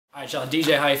Alright y'all,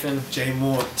 DJ Hyphen, J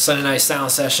Moore. Sunday night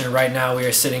sound session. Right now we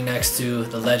are sitting next to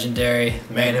the legendary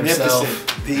man himself,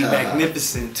 The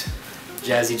magnificent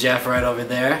Jazzy Jeff right over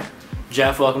there.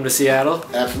 Jeff, welcome to Seattle.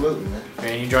 Absolutely, man. Are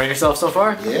you enjoying yourself so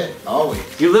far? Yeah, always.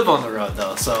 You live on the road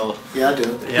though, so... Yeah, I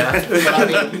do. Yeah?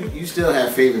 But I mean, you still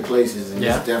have favorite places, and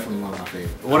Yeah. it's definitely one of my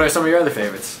favorites. What are some of your other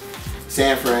favorites?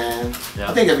 San Fran.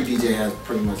 Yeah. I think every DJ has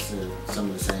pretty much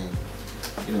some of the same.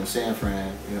 You know, San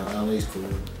Fran, you know, LA's cool.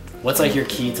 What's like your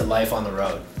key to life on the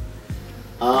road?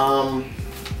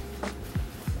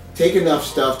 Take enough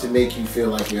stuff to make you feel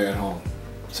like you're at home.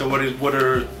 So what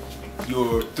are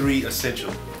your 3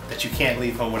 essential that you can't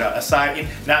leave home without? Aside,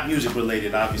 not music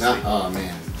related, obviously. Oh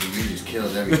man, you just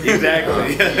killed everything.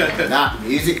 Exactly. Not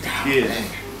music. Yeah.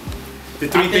 Man. The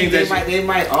 3 things they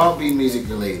might all be music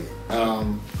related.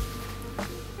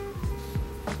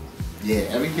 Yeah,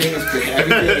 everything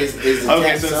is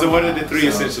okay, so what are the 3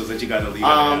 essentials that you gotta leave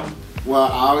out? Well,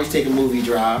 I always take a movie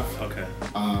drive. Okay.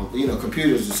 You know,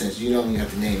 computers essential. You don't even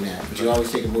have to name that, but you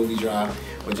always take a movie drive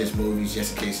or just movies,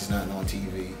 just in case it's not on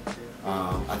TV.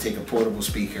 I take a portable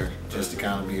speaker just to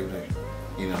kind of be able to,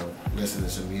 you know, listen to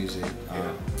some music.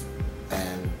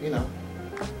 And you know,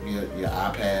 your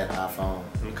iPad, iPhone.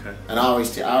 Okay. And I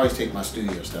always take my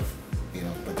studio stuff. You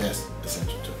know, but that's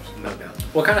essential to us. No doubt.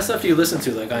 What kind of stuff do you listen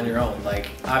to, like, on your own? Like,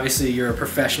 obviously you're a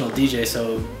professional DJ,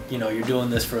 so, you know, you're doing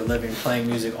this for a living, playing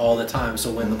music all the time.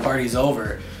 So when the party's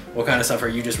over, what kind of stuff are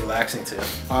you just relaxing to?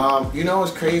 You know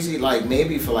what's crazy? Like,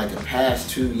 maybe for like the past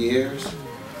 2 years,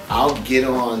 I'll get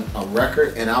on a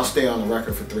record and I'll stay on the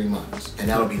record for 3 months. And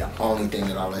that'll be the only thing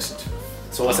that I'll listen to.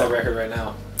 So what's that record right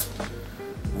now?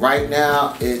 Right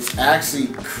now, it's actually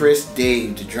Chris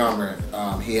Dave, the drummer.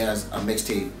 He has a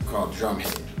mixtape called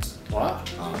Drumheads. Wow.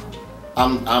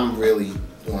 I'm really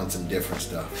doing some different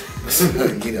stuff.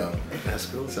 You know. That's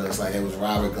cool. So it's like it was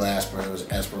Robert Glasper, it was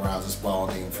Esperanza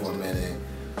Spalding for a minute,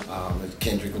 it was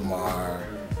Kendrick Lamar,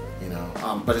 you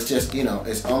know. But it's just, you know,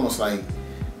 it's almost like,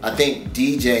 I think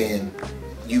DJing,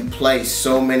 you play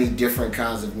so many different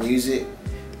kinds of music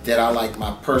that I like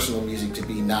my personal music to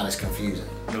be not as confusing.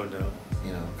 No doubt.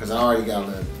 You know, because I already got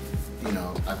a, you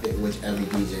know, I think which every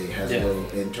DJ has a little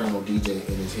internal DJ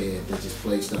in his head that just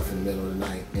plays stuff in the middle of the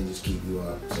night and just keep you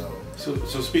up. So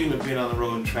speaking of being on the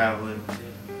road and traveling,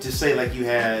 just say like you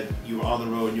were on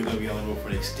the road and you're gonna be on the road for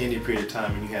an extended period of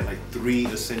time, and you had like 3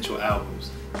 essential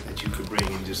albums that you could bring,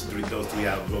 and just those three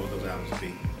albums, what would those albums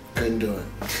be? Couldn't do it.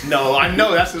 No, I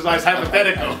know that's just nice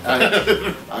hypothetical.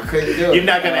 I couldn't do it. You're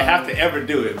not gonna have to ever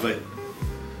do it, but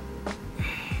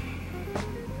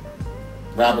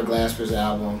Robert Glasper's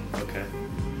album. okay.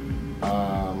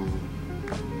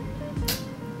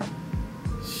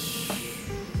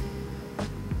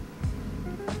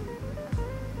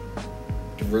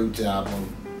 The Roots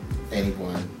album.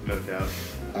 Anyone. No doubt.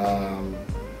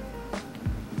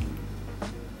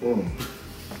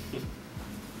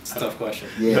 It's a tough question.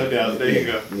 Yeah. No doubt. There you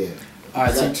go. Yeah. All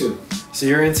right, I got 2. So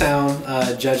you're in town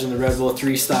judging the Red Bull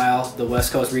 3 style, the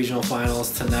West Coast Regional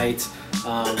Finals tonight.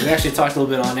 We actually talked a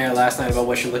little bit on air last night about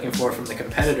what you're looking for from the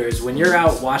competitors. When you're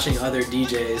out watching other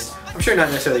DJs, I'm sure not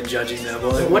necessarily judging them,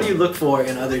 but like, what do you look for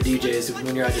in other DJs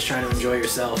when you're out just trying to enjoy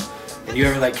yourself? And you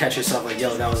ever like catch yourself like,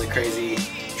 yo, that was a crazy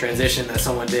transition that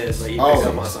someone did, like you pick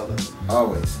up on something?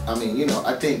 Always. I mean, you know,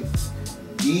 I think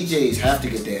DJs have to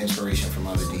get their inspiration from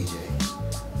other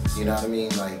DJs. You know what I mean?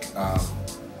 Like,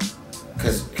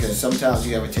 because sometimes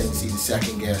you have a tendency to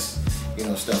second guess, you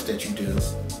know, stuff that you do,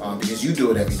 because you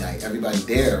do it every night. Everybody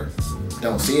there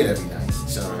don't see it every night,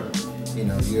 so you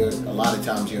know, a lot of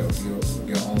times you're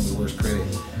your own worst critic.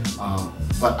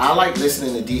 But I like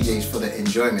listening to DJs for the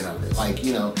enjoyment of it. Like,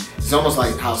 you know, it's almost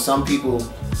like how some people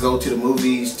go to the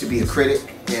movies to be a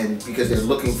critic, and because they're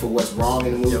looking for what's wrong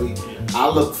in the movie. I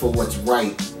look for what's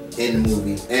right in the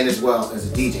movie, and as well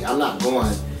as a DJ. I'm not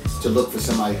going to look for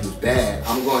somebody who's bad.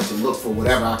 I'm going to look for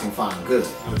whatever I can find good.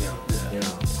 You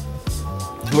know.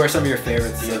 Who are some of your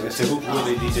favorites? Yeah, so who are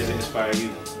the DJs that inspire you?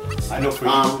 I know for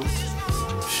you.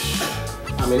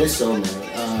 I mean, there's so many.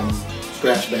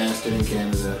 Scratch Bastard in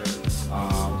Canada.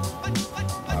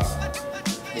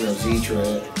 You know,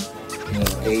 Z-Tread. You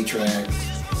know, A-trak.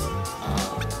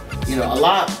 You know, a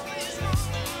lot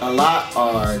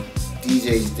are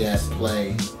DJs that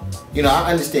play. You know,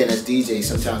 I understand as DJs,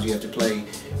 sometimes you have to play,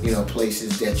 you know,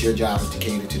 places that your job is to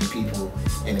cater to the people,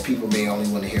 and the people may only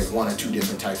want to hear 1 or 2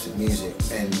 different types of music,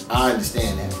 and I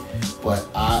understand that. But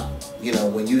you know,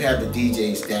 when you have the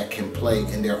DJs that can play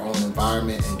in their own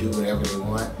environment and do whatever they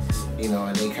want, you know,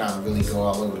 and they kind of really go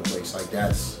all over the place, like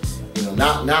that's, you know,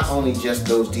 not only just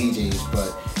those DJs,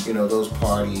 but you know, those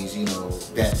parties, you know,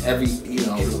 that every, you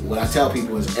know, what I tell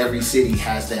people is every city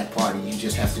has that party. You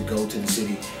just have to go to the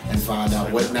city and find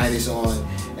out what night it's on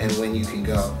and when you can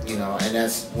go, you know, and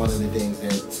that's one of the things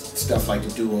that stuff like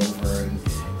the Do-Over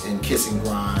and Kiss and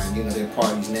Grind, you know, there are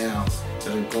parties now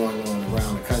that are going on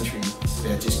around the country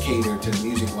that just cater to the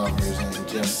music lovers and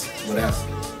just whatever.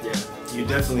 Yeah, you're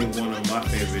definitely one of my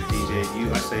favorite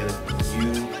DJs. I say that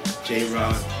you,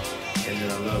 J-Rock, and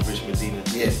then I love Rich Medina.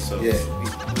 Yeah, so, yeah.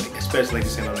 Especially like you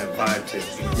said on that vibe tip,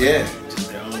 you know, yeah,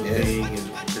 just their own thing.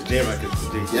 And because J-Rock is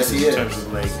ridiculous. Yes, he in is. terms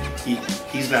of like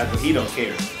he don't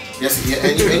care. Yes, yeah,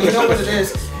 and you know what it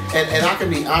is, and I can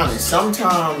be honest.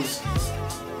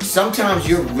 Sometimes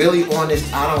you're really on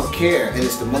this I don't care, and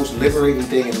it's the most liberating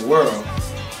thing in the world.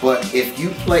 But if you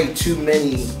play too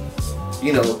many,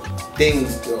 you know,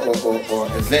 things or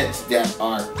events that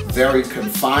are very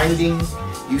confining,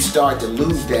 you start to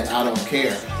lose that I don't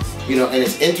care. You know, and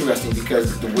it's interesting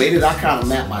because the way that I kind of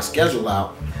map my schedule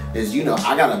out is, you know,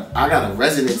 I got a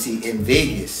residency in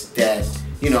Vegas that,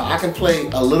 you know, I can play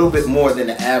a little bit more than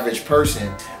the average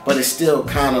person, but it's still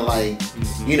kind of like,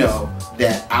 you know,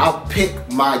 that I'll pick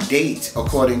my dates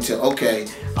according to, okay,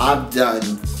 I've done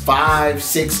 5,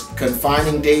 6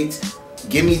 confining dates,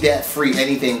 give me that free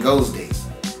anything goes date.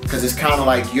 Because it's kind of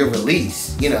like your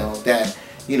release, you know, that,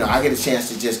 you know, I get a chance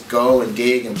to just go and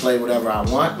dig and play whatever I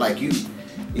want. Like you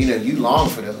know, you long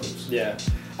for those. Yeah.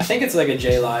 I think it's like a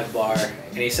J Live bar,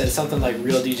 and he said something like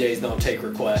real DJs don't take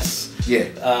requests. Yeah.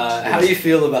 How do you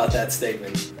feel about that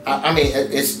statement? I mean,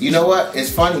 it's, you know what?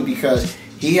 It's funny because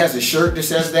he has a shirt that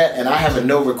says that, and I have a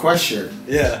no request shirt.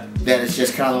 Yeah. That is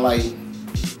just kind of like,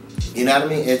 you know what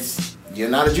I mean? It's, you're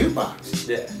not a jukebox.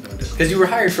 Yeah. Because you were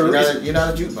hired for a reason. You're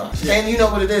not a jukebox. Yeah. And you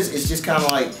know what it is? It's just kind of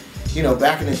like, you know,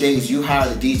 back in the days, you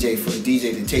hired a DJ for the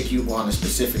DJ to take you on a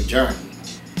specific journey.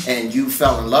 And you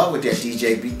fell in love with that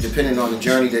DJ depending on the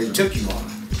journey that he took you on.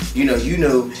 You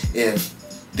know if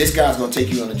this guy's going to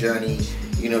take you on a journey,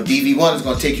 you know, DV1 is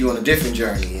going to take you on a different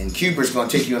journey, and KUBE is going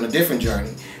to take you on a different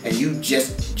journey. And you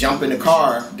just jump in the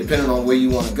car depending on where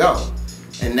you want to go.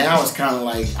 And now it's kind of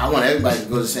like, I want everybody to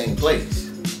go to the same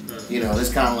place. You know, it's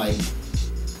kind of like,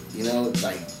 you know,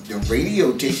 like the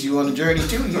radio takes you on the journey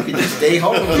too. You can just stay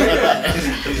home.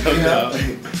 You know?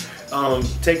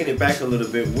 Taking it back a little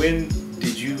bit, when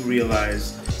did you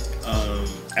realize,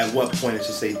 at what point did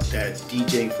you say that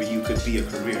DJing for you could be a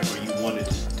career, or you wanted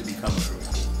to become a career?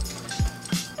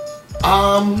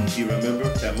 Do you remember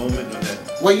that moment or that?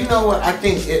 Well, you know what? I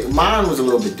think mine was a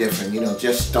little bit different. You know,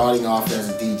 just starting off as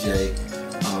a DJ.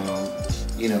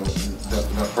 You know,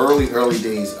 the early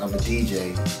days of a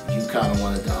DJ, you kind of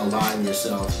wanted to align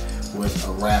yourself with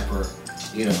a rapper.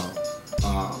 You know,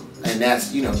 and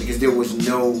that's, you know, because there was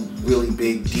no really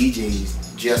big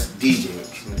DJs, just DJs.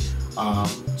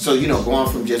 So, you know, going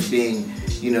from just being,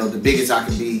 you know, the biggest I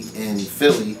can be in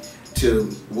Philly to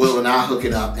Will and I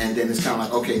hooking up, and then it's kind of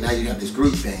like, okay, now you have this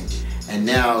group thing, and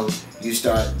now you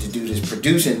start to do this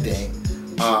producing thing,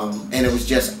 and it was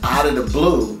just out of the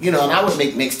blue, you know, and I would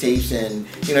make mixtapes, and,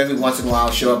 you know, every once in a while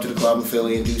I'll show up to the club in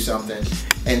Philly and do something,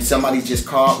 and somebody just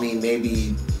called me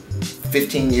maybe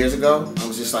 15 years ago. I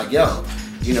was just like, yo,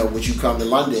 you know, would you come to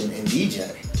London and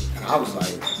DJ? And I was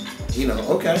like, you know,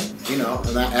 okay, you know,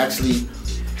 and I actually,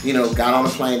 you know, got on a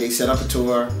plane. They set up a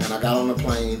tour, and I got on the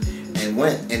plane and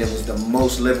went, and it was the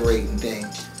most liberating thing,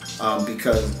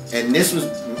 because, and this was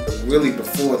really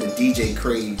before the DJ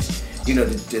craze. You know,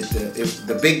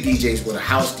 the big DJs were the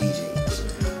house DJs,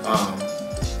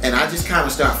 and I just kind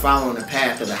of started following the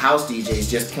path of the house DJs,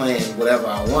 just playing whatever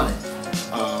I wanted,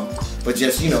 but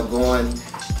just, you know, going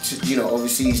to, you know,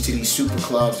 overseas to these super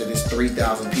clubs that is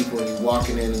 3,000 people, and you're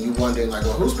walking in and you wondering like,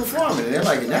 well, who's performing? And they're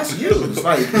like, and that's you. It's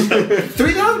like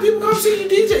 3,000 people come see you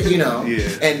DJ, you know. Yeah.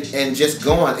 And just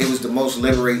going, it was the most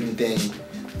liberating thing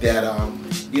that,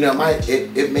 you know,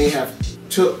 it may have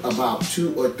took about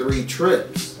 2 or 3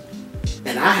 trips,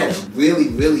 and I had a really,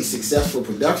 really successful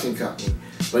production company,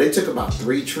 but it took about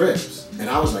 3 trips, and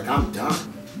I was like, I'm done.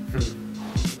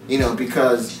 You know,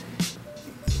 because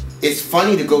it's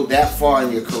funny to go that far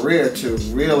in your career to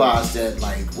realize that,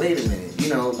 like, wait a minute, you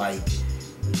know, like,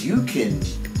 you can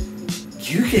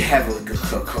have a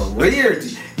career,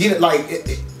 you know, like,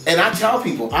 and I tell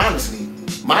people, honestly,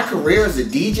 my career as a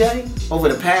DJ over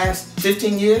the past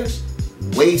 15 years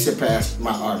way surpassed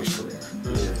my artist career.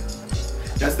 Yeah.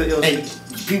 That's the and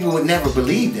people would never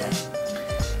believe that.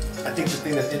 I think the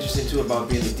thing that's interesting too about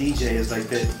being a DJ is like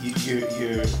that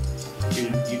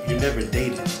you're never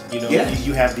dated. You know, yeah.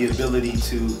 you have the ability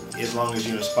to, as long as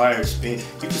you're inspired, spend.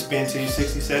 You can spend till you're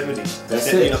 60, 70. That's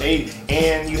it. You know, 80,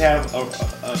 and you have a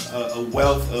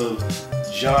wealth of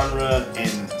genre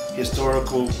and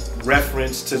historical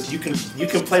reference to, you can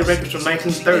play records from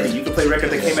 1930. You can play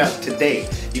records that came out today.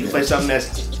 You can play something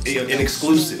that's an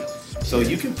exclusive. So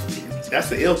you can, that's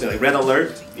the ill thing, like Red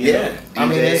Alert. You know, I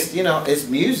mean, it's, you know, it's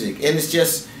music, and it's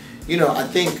just, you know, I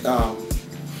think,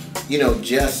 you know,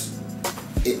 just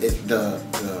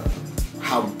the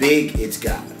how big it's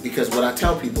got. Because what I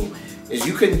tell people is,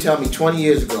 you couldn't tell me 20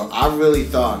 years ago, I really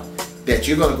thought that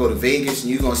you're gonna go to Vegas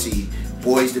and you're gonna see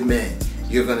Boyz II Men,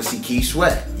 you're gonna see Keith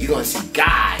Sweat, you're gonna see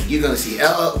Guy, you're gonna see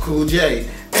LL Cool J,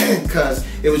 because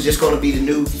it was just gonna be the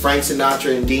new Frank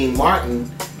Sinatra and Dean Martin.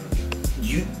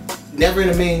 You never in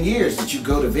a million years that you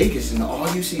go to Vegas and all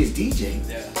you see is DJ.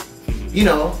 Yeah. You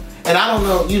know, and I don't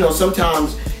know, you know,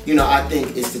 sometimes, you know, I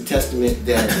think it's the testament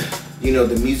that, you know,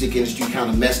 the music industry kind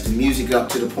of messed the music up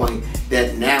to the point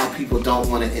that now people don't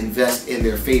want to invest in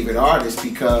their favorite artists,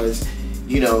 because,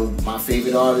 you know, my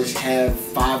favorite artists have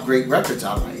 5 great records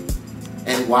I like.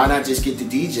 And why not just get the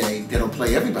DJ that'll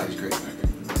play everybody's great record?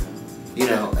 You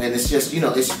know, and it's just, you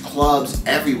know, it's clubs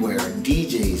everywhere, and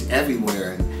DJs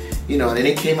everywhere, and, you know, and then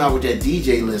they came out with that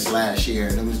DJ list last year,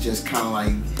 and it was just kind of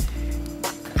like,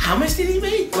 how much did he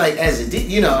make? Like, as a DJ,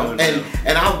 you know,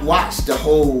 and I watched the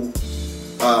whole,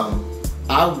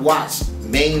 I watched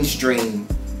mainstream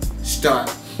start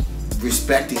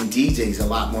respecting DJs a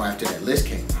lot more after that list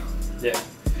came out. Yeah.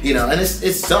 You know, and it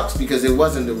sucks because it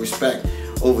wasn't the respect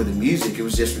over the music, it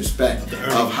was just respect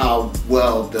of how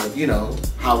well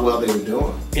how well they were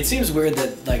doing. It seems weird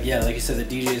that, like, yeah, like you said,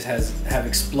 the DJs have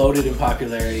exploded in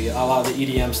popularity. A lot of the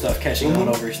EDM stuff catching on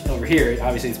over here.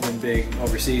 Obviously, it's been big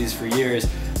overseas for years.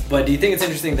 But do you think it's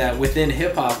interesting that within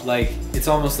hip hop, like, it's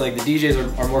almost like the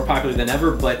DJs are more popular than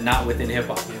ever, but not within hip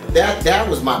hop? That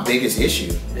was my biggest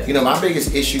issue. Yeah. You know, my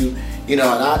biggest issue, you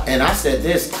know, and I said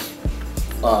this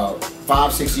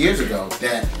 5-6 years ago,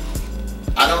 that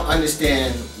I don't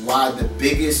understand why the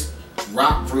biggest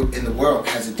rock group in the world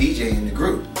has a DJ in the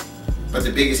group, but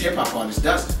the biggest hip hop artist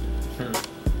doesn't.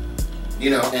 You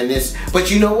know, and this,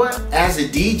 but you know what? As a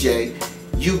DJ,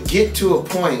 you get to a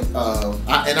point of,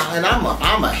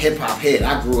 I'm a hip hop head.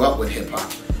 I grew up with hip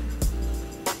hop.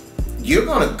 You're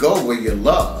gonna go where you're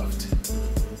loved.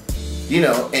 You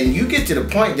know, and you get to the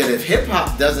point that if hip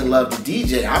hop doesn't love the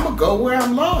DJ, I'm gonna go where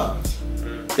I'm loved.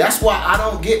 That's why I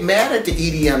don't get mad at the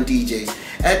EDM DJs.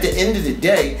 At the end of the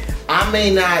day, I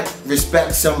may not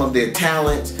respect some of their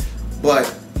talents,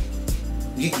 but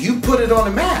you put it on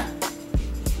the map.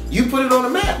 You put it on the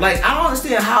map. Like, I don't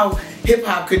understand how hip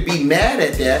hop could be mad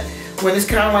at that when it's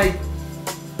kind of like,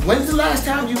 when's the last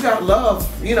time you got love?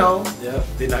 You know? Yeah,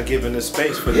 they're not giving the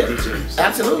space for the DJs.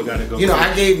 Absolutely. You gotta go, you know,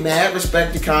 I gave mad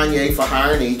respect to Kanye for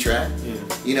hiring a-trak. Yeah.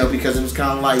 You know, because it was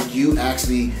kind of like you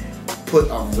actually put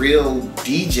a real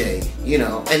DJ, you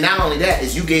know, and not only that,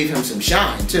 is you gave him some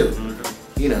shine too.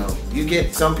 You know, you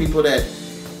get some people that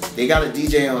they got a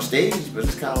DJ on stage, but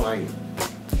it's kind of like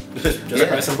just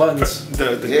pressing buttons.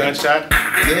 The gunshot.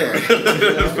 Yeah.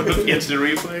 Instant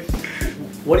replay.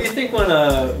 What do you think when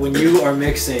you are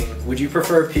mixing? Would you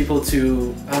prefer people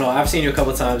to, I don't know, I've seen you a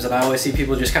couple times, and I always see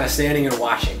people just kind of standing and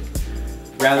watching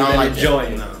rather than like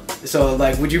enjoying. No. So,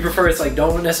 like, would you prefer it's like,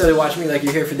 don't necessarily watch me, like,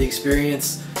 you're here for the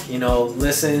experience, you know,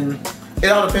 listen? It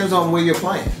all depends on where you're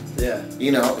playing. Yeah.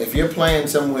 You know, if you're playing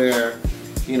somewhere,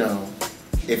 you know,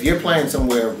 if you're playing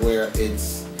somewhere where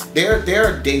it's, there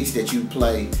are dates that you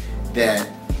play that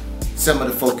some of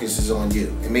the focus is on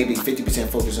you. It may be 50%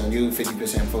 focus on you,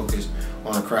 50% focus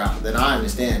on the crowd. Then I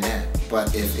understand that.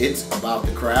 But if it's about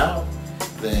the crowd,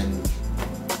 then,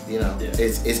 you know,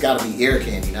 it's got to be ear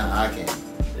candy, not eye candy.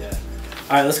 Yeah.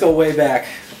 All right, let's go way back.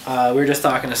 We were just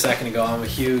talking a second ago. I'm a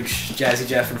huge Jazzy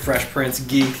Jeff and Fresh Prince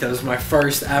geek. That was my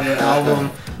first ever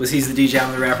album. Was He's the DJ,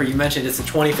 I'm the Rapper. You mentioned it's the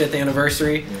 25th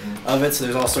anniversary of it, so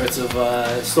there's all sorts of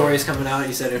stories coming out,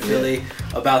 you said, in Philly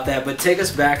about that. But take us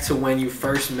back to when you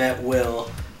first met Will.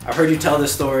 I've heard you tell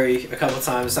this story a couple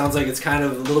times. It sounds like it's kind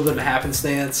of a little bit of a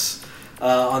happenstance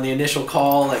on the initial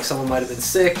call. Like, someone might have been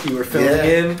sick, you were filling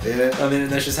in. Yeah. I mean,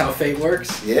 that's just how fate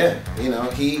works. Yeah, you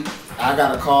know, I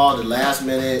got a call the last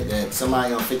minute that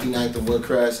somebody on 59th and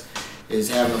Woodcrest is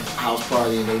having a house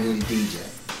party and they need a DJ.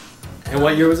 And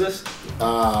what year was this?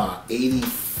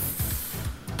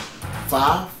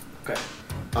 85. Okay.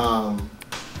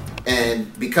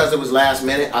 And because it was last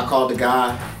minute, I called the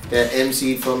guy that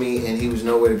emceed for me, and he was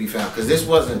nowhere to be found. Because this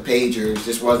wasn't pagers,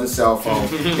 this wasn't cell phone.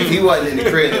 If he wasn't in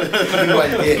the crib, he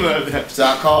wasn't getting it. So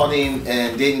I called him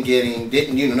and didn't get him.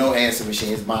 No answer machine.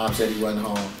 His mom said he wasn't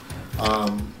home.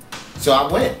 So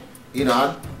I went.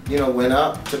 I went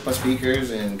up, took my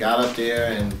speakers, and got up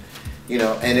there, and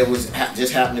and it was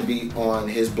just happened to be on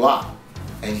his block.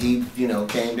 And he,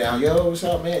 came down, yo, what's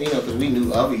up, man? Because we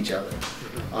knew of each other.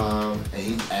 And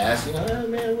he asked, you know, hey,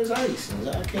 man, where's Ice? And he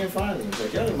was like, I can't find him. He was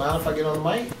like, yo, mind if I get on the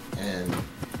mic? And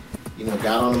you know,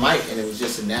 got on the mic, and it was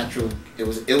just a natural. It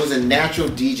was a natural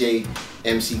DJ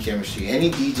MC chemistry. Any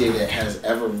DJ that has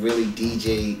ever really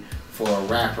DJ'd for a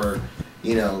rapper,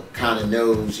 you know, kind of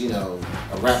knows, you know,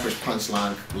 a rapper's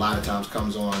punchline a lot of times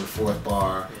comes on the fourth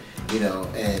bar, you know,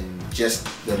 and just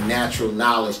the natural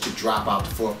knowledge to drop out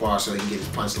the fourth bar so he can get his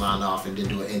punchline off and then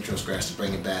do an intro scratch to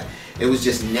bring it back. It was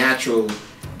just natural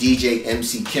DJ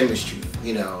MC chemistry,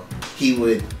 you know. He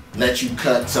would let you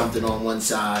cut something on one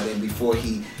side, and before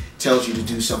he tells you to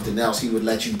do something else, he would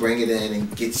let you bring it in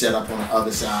and get set up on the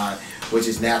other side, which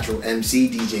is natural MC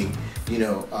DJ, you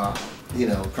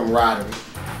know, camaraderie.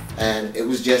 And it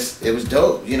was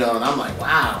dope, you know, and I'm like,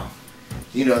 wow.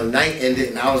 You know, the night ended,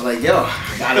 and I was like, yo,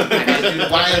 I gotta do the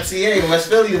YMCA in West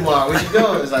Philly tomorrow. What you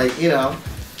doing? It's like, you know,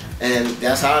 and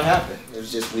that's how it happened. It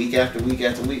was just week after week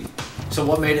after week. So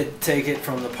what made it take it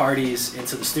from the parties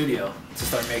into the studio to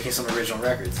start making some original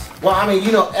records? Well, I mean,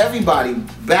 you know, everybody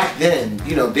back then,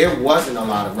 you know, there wasn't a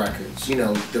lot of records. You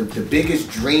know, the biggest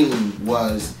dream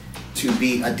was to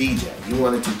be a DJ. You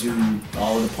wanted to do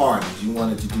all of the parties. You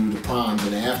wanted to do the proms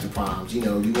and the after proms. You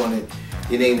know, you wanted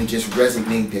your name to just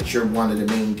resonate that you're one of the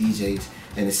main DJs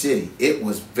in the city. It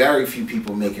was very few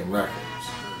people making records.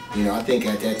 You know, I think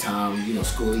at that time, you know,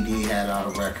 Schoolie D had out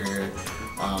a record.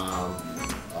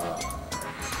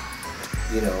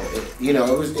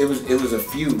 It was a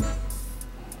few.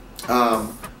 But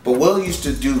Will used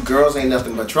to do Girls Ain't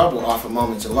Nothing But Trouble off of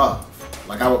Moments of Love.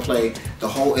 Like, I would play the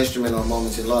whole instrument on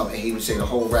Moments of Love, and he would say the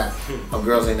whole rap of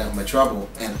Girls Ain't Nothing But Trouble.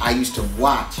 And I used to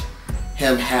watch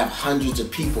him have hundreds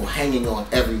of people hanging on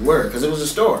every word, because it was a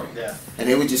story. Yeah. And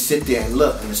they would just sit there and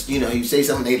look, and you know, he'd say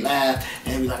something, they'd laugh,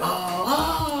 and he'd be like,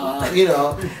 oh, you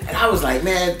know. And I was like,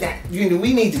 man,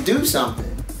 we need to do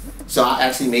something. So I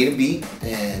actually made a beat,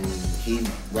 and he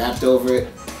rapped over it,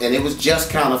 and it was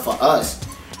just kind of for us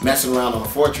messing around on a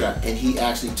 4-track, and he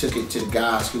actually took it to the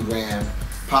guys who ran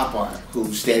Pop Art,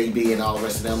 who Steady B and all the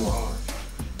rest of them were on.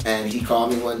 And he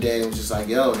called me one day and was just like,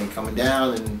 yo, they coming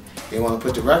down and they want to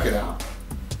put the record out.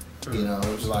 You know,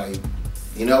 it was like,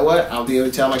 you know what, I'll be able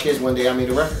to tell my kids one day I made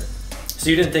a record. So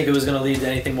you didn't think it was going to lead to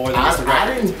anything more than just a record?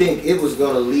 I didn't think it was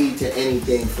going to lead to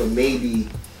anything for maybe,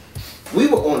 we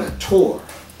were on a tour.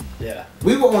 Yeah.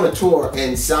 We were on a tour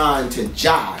and signed to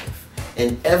Jive,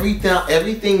 and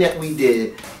everything that we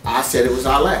did, I said it was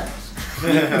our last.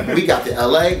 We got to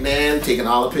LA, man, taking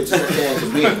all the pictures we can,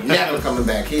 because we ain't never coming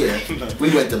back here.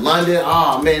 We went to London,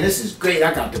 oh man, this is great,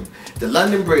 I got the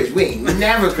London Bridge, we ain't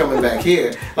never coming back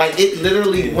here. Like, it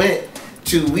literally went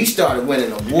to, we started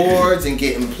winning awards and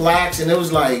getting plaques, and it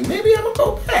was like, maybe I'm gonna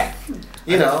go back.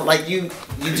 You know, like you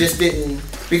just didn't,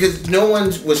 because no one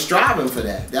was striving for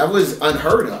that. That was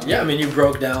unheard of. Yeah, I mean, you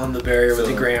broke down the barrier with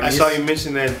the Grammys. I saw you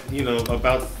mention that, you know,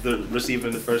 about the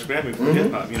receiving the first Grammy for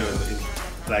hip hop, you know, in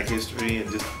Black history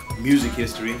and just music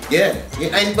history. Yeah,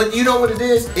 but you know what it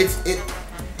is?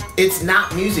 It's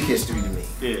not music history to me.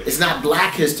 Yeah. It's not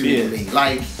Black history to me.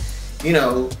 Like, you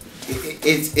know,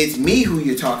 it's me who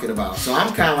you're talking about. So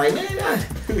I'm kind of like,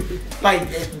 man, like,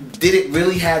 did it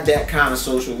really have that kind of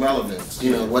social relevance?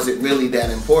 You know, was it really that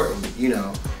important? You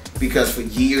know, because for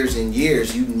years and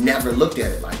years you never looked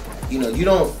at it like that. You know,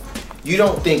 you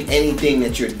don't think anything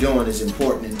that you're doing is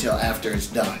important until after it's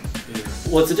done.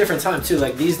 Well, it's a different time too.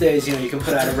 Like, these days, you know, you can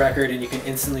put out a record and you can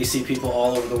instantly see people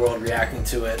all over the world reacting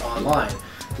to it online.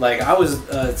 Like, I was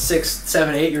a 6,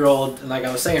 7, 8-year-old, and like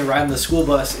I was saying, riding the school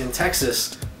bus in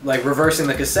Texas, like reversing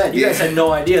the cassette. You guys had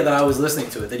no idea that I was listening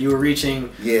to it, that you were reaching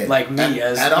like me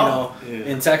as, you know,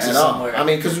 in Texas somewhere. I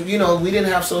mean, because, you know, we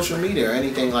didn't have social media or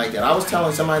anything like that. I was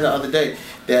telling somebody the other day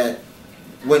that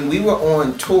when we were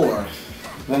on tour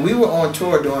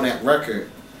doing that record,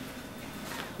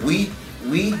 we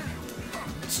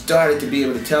started to be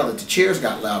able to tell that the cheers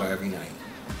got louder every night.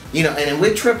 You know, and then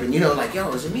we're tripping, you know, like,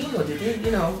 yo, is it me or did it,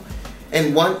 you know?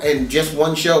 And just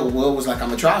one show, Will was like, I'm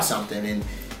gonna try something. And,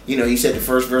 you know, he said the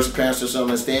first verse of Parents Don't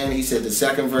Understand. He said the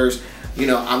second verse, you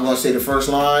know, I'm gonna say the first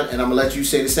line and I'm gonna let you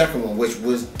say the second one, which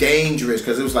was dangerous,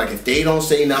 because it was like, if they don't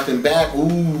say nothing back,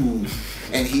 ooh.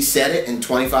 And he said it and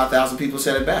 25,000 people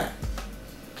said it back.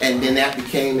 And then that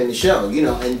became in the show, you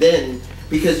know, and then,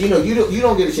 because, you know, you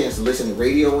don't get a chance to listen to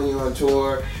radio when you're on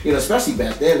tour, you know, especially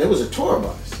back then. There was a tour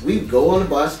bus. We'd go on the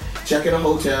bus, check in a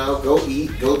hotel, go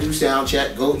eat, go do sound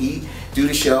check, go eat, do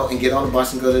the show, and get on the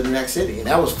bus and go to the next city. And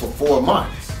that was for 4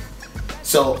 months.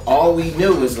 So all we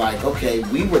knew was like, okay,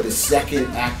 we were the second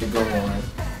act to go on,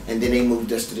 and then they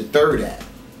moved us to the third act,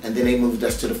 and then they moved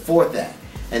us to the fourth act,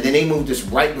 and then they moved us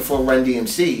right before Run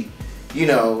DMC, you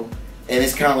know, And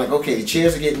it's kind of like, okay, the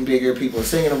chairs are getting bigger, people are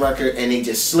singing a record, and they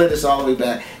just slid us all the way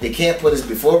back. They can't put us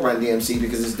before Run DMC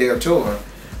because it's their tour.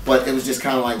 But it was just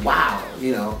kind of like, wow,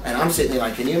 you know. And I'm sitting there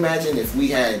like, can you imagine if we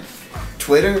had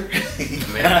Twitter?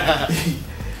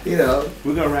 You know.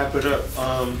 We're going to wrap it up,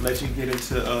 let you get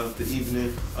into the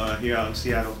evening here out in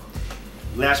Seattle.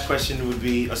 Last question would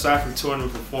be, aside from touring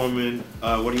and performing,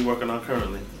 what are you working on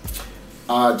currently?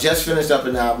 Just finished up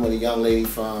an album with a young lady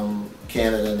from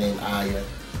Canada named Aya.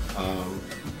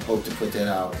 Hope to put that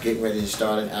out. Getting ready to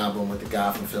start an album with a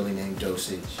guy from Philly named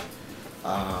Dosage.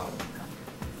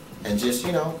 And just,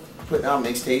 you know, putting out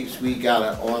mixtapes. We got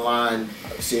an online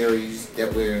series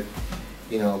that we're,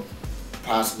 you know,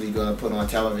 possibly going to put on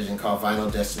television called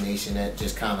Vinyl Destination that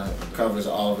just kind of covers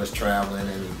all of us traveling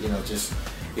and, you know, just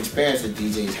experience that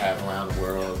DJs have around the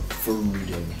world, food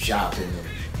and shopping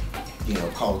and, you know,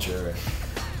 culture.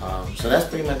 So that's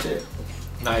pretty much it.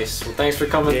 Nice. Well, thanks for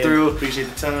coming through. Appreciate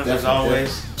the time, Definitely, as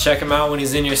always. Check him out when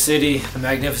he's in your city. The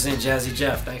magnificent Jazzy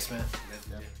Jeff. Thanks, man.